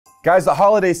Guys, the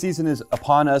holiday season is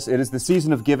upon us. It is the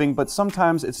season of giving, but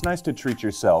sometimes it's nice to treat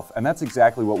yourself, and that's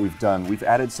exactly what we've done. We've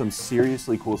added some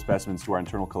seriously cool specimens to our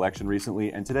internal collection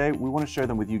recently, and today we want to share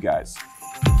them with you guys.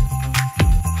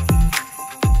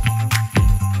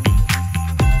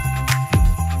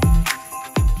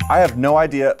 I have no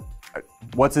idea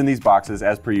what's in these boxes,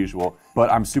 as per usual,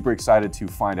 but I'm super excited to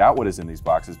find out what is in these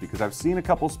boxes because I've seen a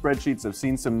couple spreadsheets, I've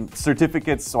seen some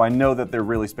certificates, so I know that they're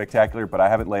really spectacular, but I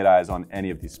haven't laid eyes on any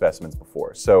of these specimens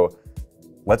before. So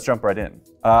let's jump right in.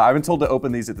 I've been told to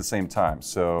open these at the same time,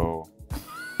 so...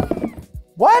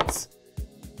 What?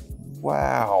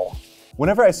 Wow.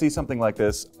 Whenever I see something like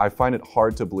this, I find it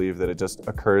hard to believe that it just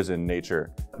occurs in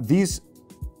nature. These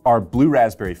are blue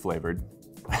raspberry flavored.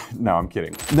 No, I'm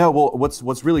kidding. No, well,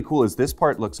 what's really cool is this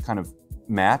part looks kind of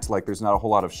matte, like there's not a whole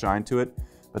lot of shine to it,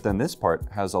 but then this part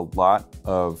has a lot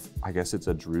of, I guess it's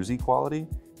a druzy quality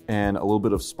and a little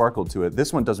bit of sparkle to it.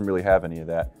 This one doesn't really have any of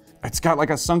that. It's got like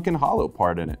a sunken hollow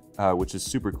part in it, which is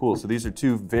super cool. So these are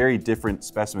two very different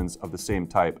specimens of the same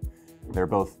type. They're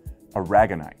both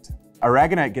Aragonite.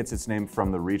 Aragonite gets its name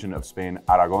from the region of Spain,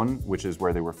 Aragon, which is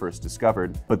where they were first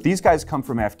discovered. But these guys come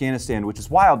from Afghanistan, which is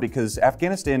wild because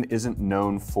Afghanistan isn't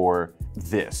known for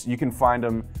this. You can find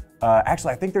them,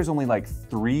 actually I think there's only like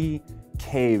 3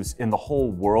 caves in the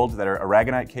whole world that are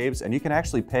Aragonite caves, and you can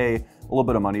actually pay a little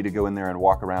bit of money to go in there and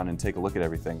walk around and take a look at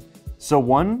everything. So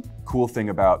one cool thing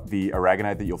about the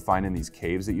Aragonite that you'll find in these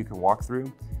caves that you can walk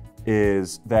through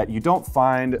is that you don't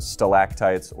find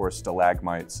stalactites or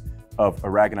stalagmites of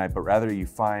Aragonite, but rather you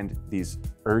find these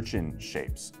urchin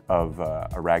shapes of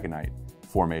Aragonite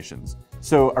formations.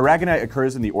 So Aragonite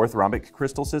occurs in the orthorhombic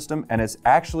crystal system, and it's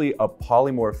actually a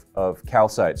polymorph of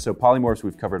calcite. So polymorphs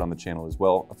we've covered on the channel as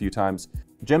well a few times.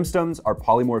 Gemstones are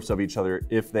polymorphs of each other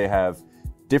if they have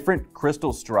different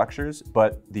crystal structures,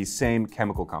 but the same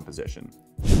chemical composition.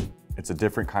 It's a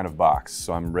different kind of box,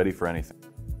 so I'm ready for anything.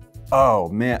 Oh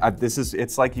man,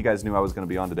 it's like you guys knew I was gonna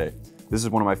be on today. This is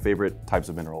one of my favorite types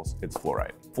of minerals. It's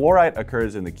fluorite. Fluorite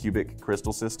occurs in the cubic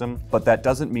crystal system, but that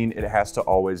doesn't mean it has to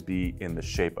always be in the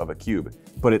shape of a cube.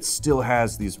 But it still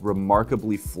has these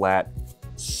remarkably flat,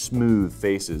 smooth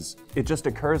faces. It just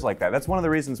occurs like that. That's one of the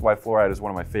reasons why fluorite is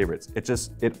one of my favorites.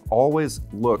 It always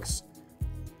looks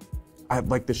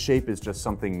like the shape is just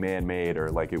something man-made or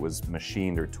like it was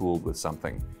machined or tooled with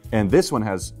something. And this one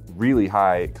has really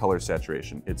high color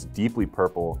saturation. It's deeply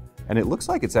purple, and it looks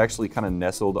like it's actually kind of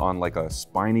nestled on like a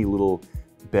spiny little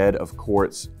bed of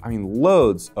quartz. I mean,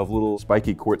 loads of little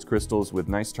spiky quartz crystals with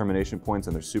nice termination points,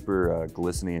 and they're super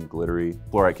glistening and glittery.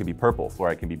 Fluorite can be purple,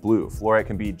 fluorite can be blue, fluorite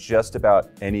can be just about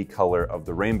any color of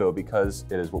the rainbow because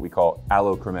it is what we call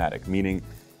allochromatic, meaning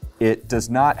it does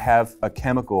not have a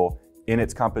chemical in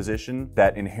its composition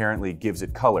that inherently gives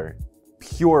it color.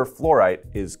 Pure fluorite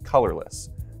is colorless,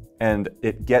 and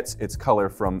it gets its color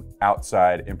from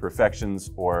outside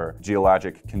imperfections or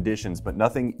geologic conditions, but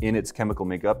nothing in its chemical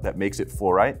makeup that makes it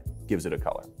fluorite gives it a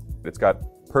color. It's got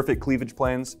perfect cleavage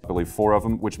planes, I believe 4 of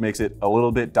them, which makes it a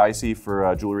little bit dicey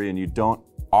for jewelry, and you don't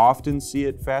often see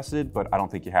it faceted, but I don't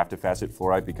think you have to facet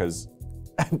fluorite because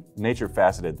nature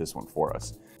faceted this one for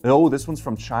us. Oh, this one's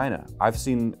from China. I've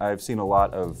seen a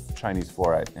lot of Chinese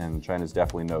fluorite, and China's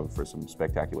definitely known for some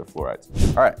spectacular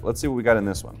fluorites. All right, let's see what we got in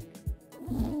this one.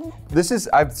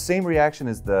 I have the same reaction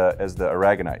as the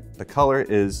Aragonite. The color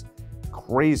is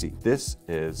crazy. This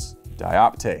is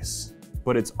dioptase,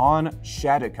 but it's on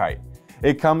Shattuckite.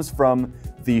 It comes from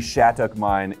the Shattuck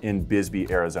mine in Bisbee,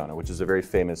 Arizona, which is a very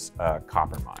famous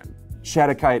copper mine.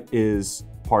 Shattuckite is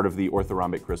part of the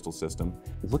orthorhombic crystal system.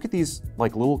 Look at these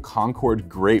like little Concord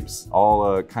grapes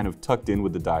all kind of tucked in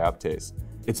with the dioptase.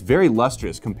 It's very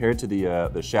lustrous compared to the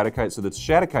Shattuckite. So the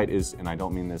Shattuckite is, and I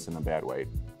don't mean this in a bad way,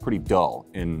 pretty dull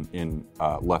in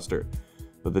luster.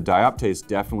 But the dioptase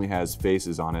definitely has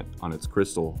faces on it, on its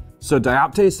crystal. So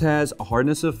dioptase has a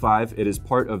hardness of 5. It is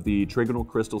part of the trigonal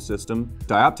crystal system.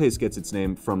 Dioptase gets its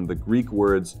name from the Greek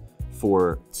words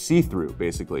for see-through,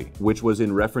 basically, which was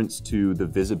in reference to the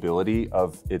visibility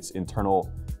of its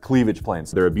internal cleavage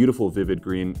planes. They're a beautiful vivid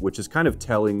green, which is kind of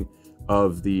telling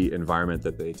of the environment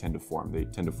that they tend to form. They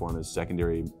tend to form as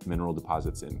secondary mineral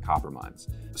deposits in copper mines.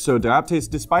 So dioptase,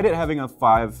 despite it having a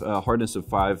hardness of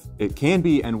 5, it can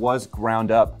be and was ground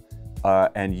up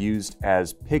and used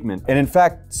as pigment. And in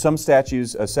fact, some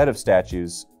statues, a set of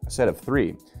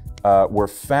 3, were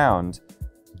found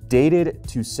dated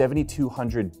to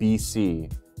 7200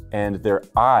 BC, and their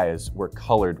eyes were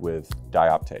colored with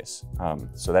dioptase.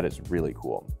 So that is really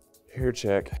cool. Here,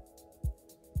 check.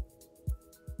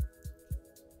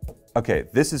 Okay,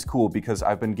 this is cool because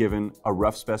I've been given a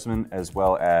rough specimen as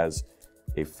well as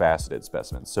a faceted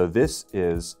specimen. So this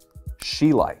is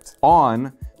Scheelite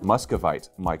on muscovite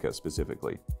mica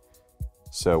specifically.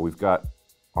 So we've got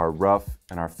our rough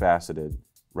and our faceted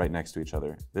right next to each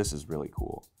other. This is really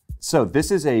cool. So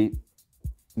this is a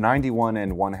 91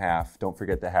 1/2, don't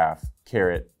forget the half,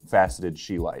 carat faceted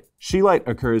scheelite. Scheelite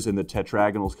occurs in the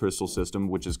tetragonal crystal system,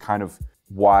 which is kind of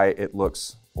why it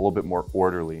looks a little bit more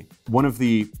orderly. One of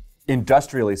the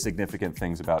industrially significant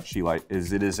things about scheelite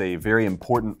is it is a very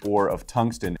important ore of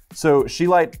tungsten. So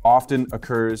scheelite often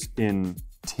occurs in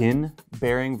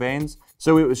tin-bearing veins.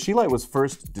 So scheelite was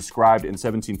first described in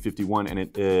 1751, and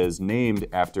it is named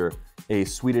after a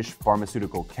Swedish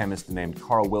pharmaceutical chemist named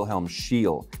Carl Wilhelm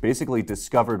Scheel. Basically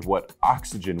discovered what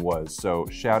oxygen was. So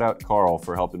shout out Carl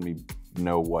for helping me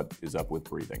know what is up with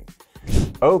breathing.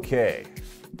 Okay,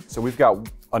 so we've got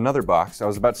another box. I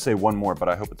was about to say one more, but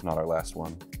I hope it's not our last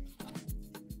one.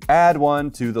 Add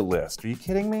one to the list. Are you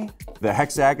kidding me? The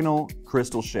hexagonal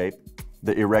crystal shape,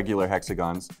 the irregular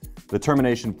hexagons, the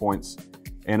termination points,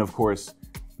 and of course,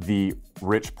 the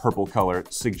rich purple color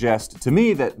suggest to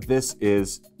me that this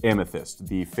is amethyst,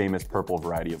 the famous purple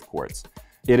variety of quartz.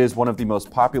 It is one of the most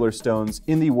popular stones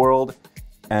in the world,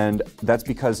 and that's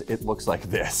because it looks like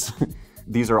this.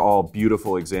 These are all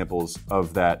beautiful examples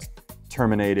of that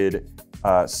terminated,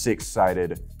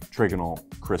 six-sided trigonal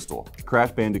crystal.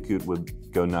 Crash Bandicoot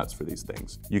would go nuts for these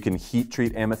things. You can heat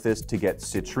treat amethyst to get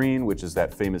citrine, which is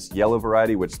that famous yellow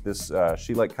variety, which this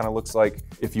scheelite kind of looks like.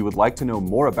 If you would like to know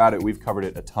more about it, we've covered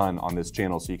it a ton on this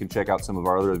channel, so you can check out some of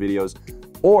our other videos,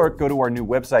 or go to our new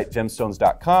website,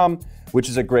 gemstones.com, which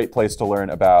is a great place to learn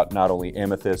about not only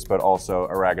amethyst, but also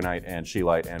aragonite and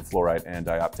scheelite and fluorite and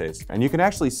dioptase. And you can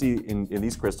actually see in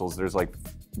these crystals, there's like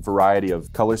variety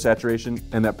of color saturation,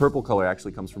 and that purple color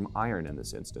actually comes from iron in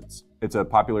this instance. It's a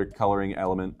popular coloring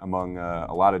element among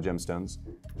a lot of gemstones.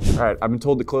 All right, I've been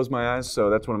told to close my eyes, so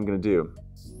that's what I'm gonna do.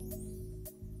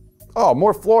 Oh,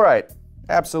 more fluorite,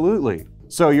 absolutely.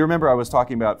 So you remember I was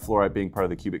talking about fluorite being part of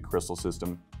the cubic crystal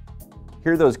system.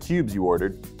 Here are those cubes you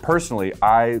ordered. Personally,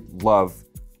 I love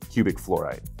cubic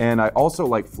fluorite. And I also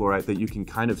like fluorite that you can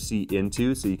kind of see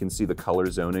into, so you can see the color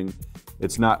zoning.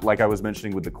 It's not, like I was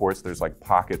mentioning with the quartz, there's like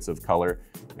pockets of color,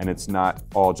 and it's not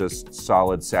all just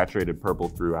solid saturated purple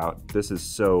throughout. This is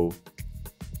so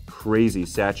crazy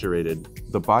saturated.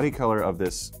 The body color of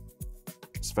this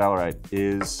sphalerite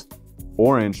is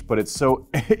orange, but it's so,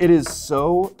 it is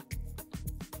so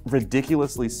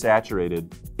ridiculously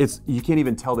saturated. You can't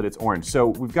even tell that it's orange. So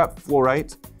we've got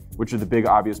fluorite, which are the big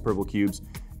obvious purple cubes,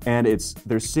 and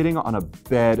they're sitting on a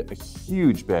bed, a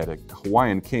huge bed, a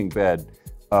Hawaiian king bed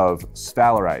of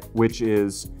sphalerite, which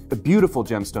is a beautiful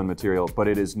gemstone material, but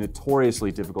it is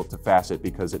notoriously difficult to facet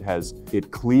because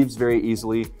it cleaves very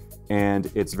easily,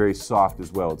 and it's very soft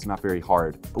as well. It's not very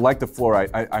hard. Like the fluorite,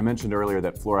 I mentioned earlier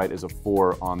that fluorite is a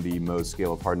 4 on the Mohs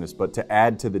scale of hardness, but to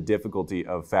add to the difficulty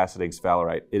of faceting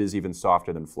sphalerite, it is even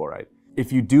softer than fluorite.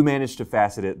 If you do manage to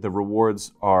facet it, the reward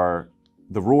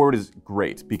is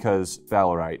great because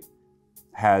sphalerite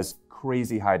has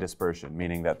crazy high dispersion,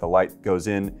 meaning that the light goes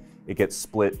in, it gets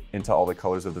split into all the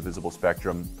colors of the visible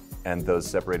spectrum, and those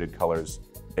separated colors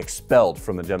expelled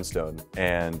from the gemstone,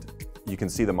 and you can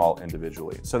see them all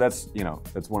individually. So that's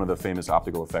one of the famous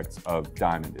optical effects of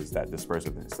diamond, is that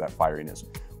dispersiveness, that fieriness.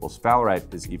 Well,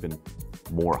 sphalerite is even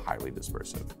more highly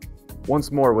dispersive.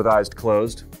 Once more with eyes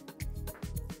closed.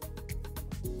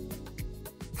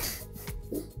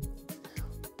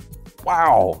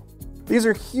 Wow, these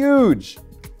are huge.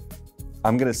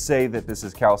 I'm gonna say that this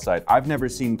is calcite. I've never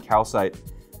seen calcite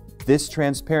this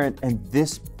transparent and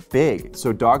this big.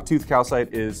 So dogtooth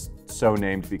calcite is so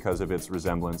named because of its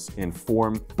resemblance in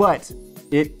form, but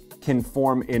it can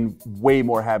form in way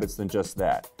more habits than just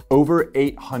that. Over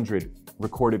 800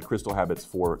 recorded crystal habits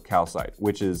for calcite,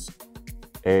 which is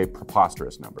a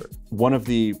preposterous number. One of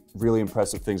the really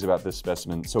impressive things about this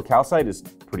specimen, so calcite is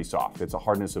pretty soft. It's a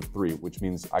hardness of 3, which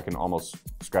means I can almost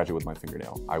scratch it with my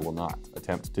fingernail. I will not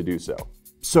attempt to do so.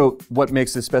 So what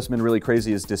makes this specimen really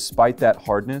crazy is despite that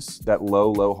hardness, that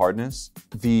low hardness,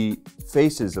 the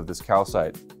faces of this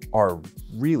calcite are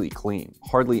really clean.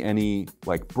 Hardly any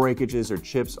like breakages or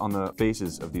chips on the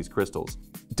faces of these crystals.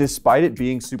 Despite it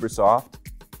being super soft,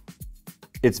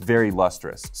 it's very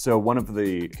lustrous. So one of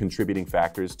the contributing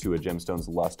factors to a gemstone's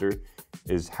luster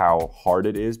is how hard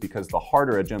it is, because the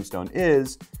harder a gemstone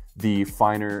is, the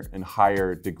finer and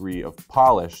higher degree of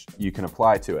polish you can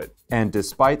apply to it. And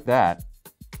despite that,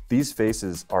 these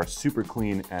faces are super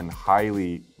clean and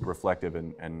highly reflective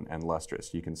and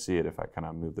lustrous. You can see it if I kind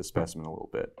of move the specimen a little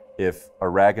bit. If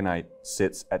aragonite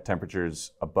sits at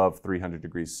temperatures above 300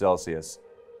 degrees Celsius,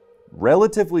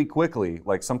 relatively quickly,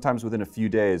 like sometimes within a few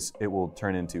days, it will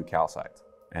turn into calcite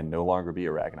and no longer be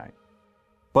aragonite.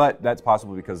 But that's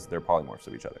possible because they're polymorphs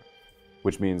of each other,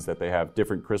 which means that they have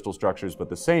different crystal structures but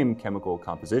the same chemical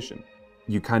composition.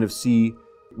 You kind of see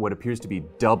what appears to be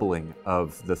doubling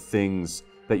of the things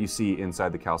that you see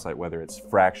inside the calcite, whether it's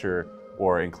fracture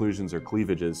or inclusions or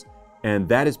cleavages. And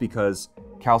that is because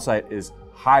calcite is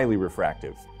highly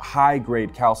refractive.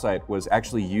 High-grade calcite was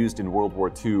actually used in World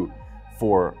War II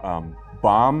for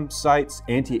bomb sites,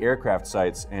 anti-aircraft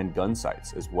sites, and gun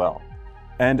sites as well.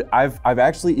 And I've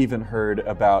actually even heard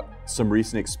about some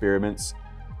recent experiments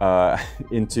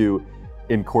into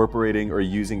incorporating or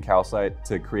using calcite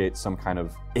to create some kind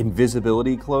of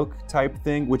invisibility cloak type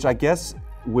thing, which I guess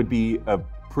would be a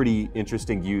pretty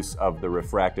interesting use of the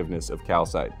refractiveness of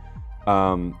calcite.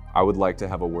 I would like to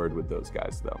have a word with those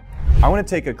guys though. I want to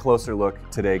take a closer look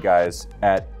today, guys,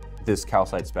 at this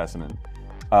calcite specimen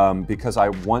because I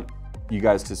want you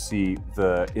guys to see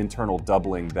the internal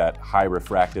doubling that high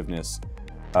refractiveness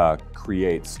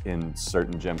creates in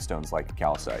certain gemstones like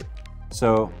calcite.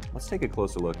 So let's take a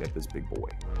closer look at this big boy.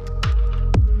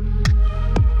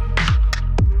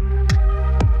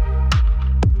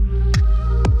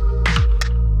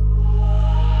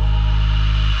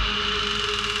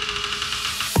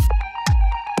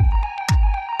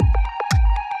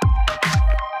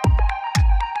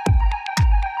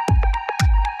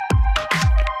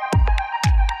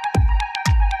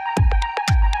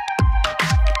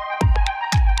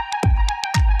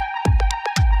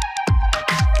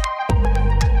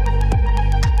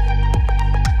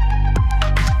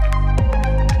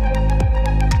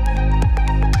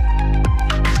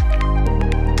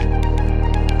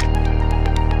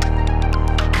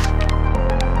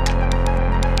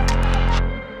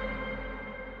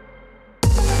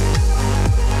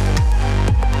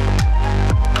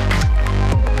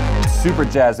 Super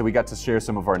jazzed that we got to share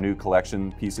some of our new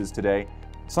collection pieces today.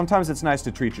 Sometimes it's nice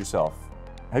to treat yourself.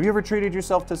 Have you ever treated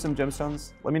yourself to some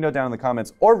gemstones? Let me know down in the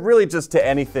comments, or really just to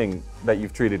anything that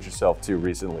you've treated yourself to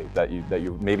recently, that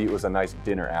you maybe it was a nice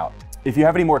dinner out. If you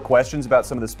have any more questions about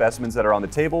some of the specimens that are on the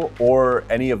table, or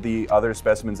any of the other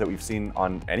specimens that we've seen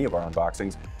on any of our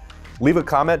unboxings, leave a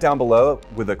comment down below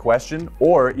with a question,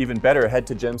 or even better, head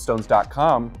to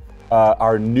gemstones.com,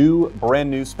 our brand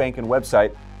new spanking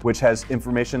website, which has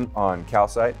information on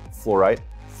calcite,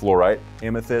 fluorite,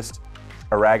 amethyst,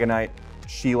 aragonite,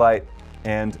 scheelite,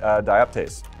 and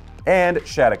dioptase, and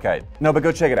shattuckite. No, but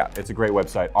go check it out. It's a great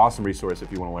website, awesome resource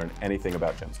if you want to learn anything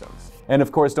about gemstones. And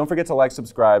of course, don't forget to like,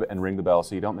 subscribe, and ring the bell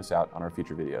so you don't miss out on our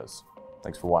future videos.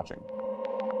 Thanks for watching.